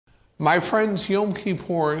My friends, Yom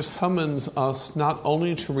Kippur summons us not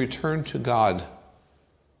only to return to God,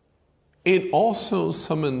 it also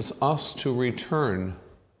summons us to return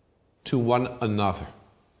to one another.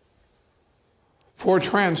 For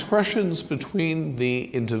transgressions between the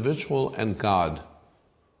individual and God,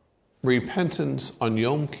 repentance on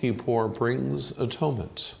Yom Kippur brings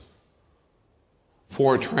atonement.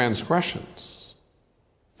 For transgressions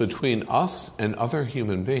between us and other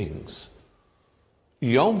human beings,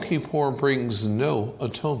 Yom Kippur brings no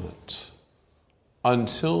atonement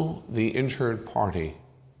until the injured party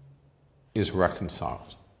is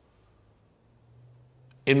reconciled.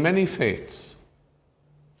 In many faiths,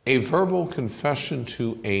 a verbal confession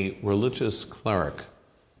to a religious cleric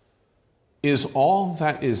is all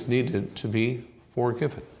that is needed to be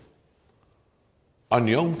forgiven. On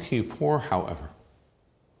Yom Kippur, however,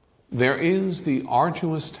 there is the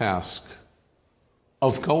arduous task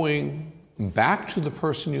of going back to the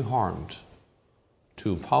person you harmed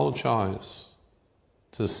to apologize,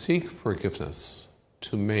 to seek forgiveness,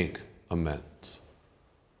 to make amends.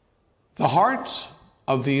 The heart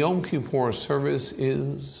of the Yom Kippur service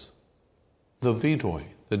is the vidoy,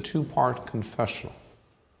 the two-part confessional.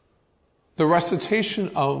 The recitation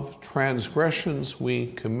of transgressions we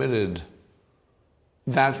committed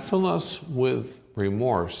that fill us with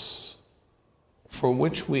remorse, for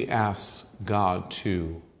which we ask God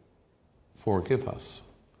to forgive us.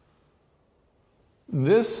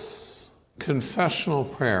 This confessional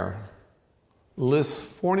prayer lists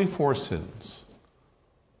 44 sins.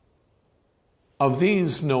 Of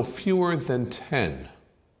these, no fewer than 10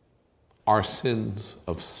 are sins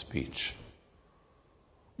of speech.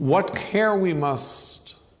 What care we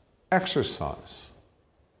must exercise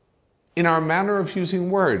in our manner of using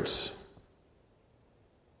words.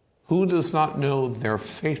 Who does not know their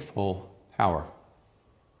fateful power?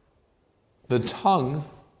 The tongue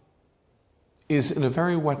is in a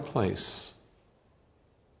very wet place,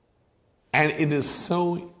 and it is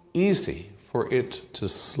so easy for it to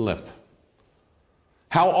slip.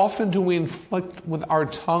 How often do we inflict with our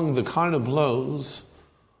tongue the kind of blows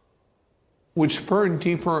which burn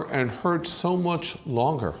deeper and hurt so much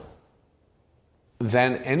longer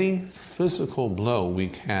than any physical blow we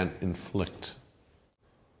can inflict?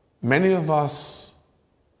 Many of us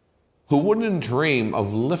who wouldn't dream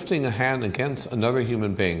of lifting a hand against another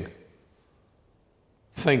human being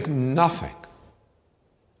think nothing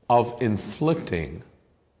of inflicting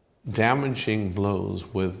damaging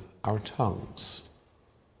blows with our tongues.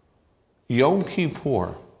 Yom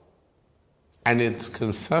Kippur and its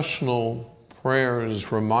confessional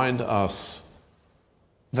prayers remind us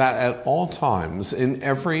that at all times, in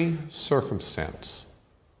every circumstance,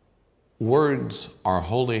 words are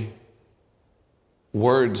holy,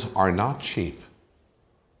 words are not cheap,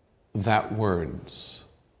 that words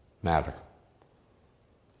matter.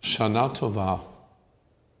 Shana Tova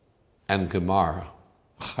and Gemara,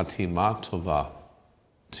 Chatima Tova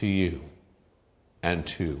to you and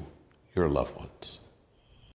to your loved ones.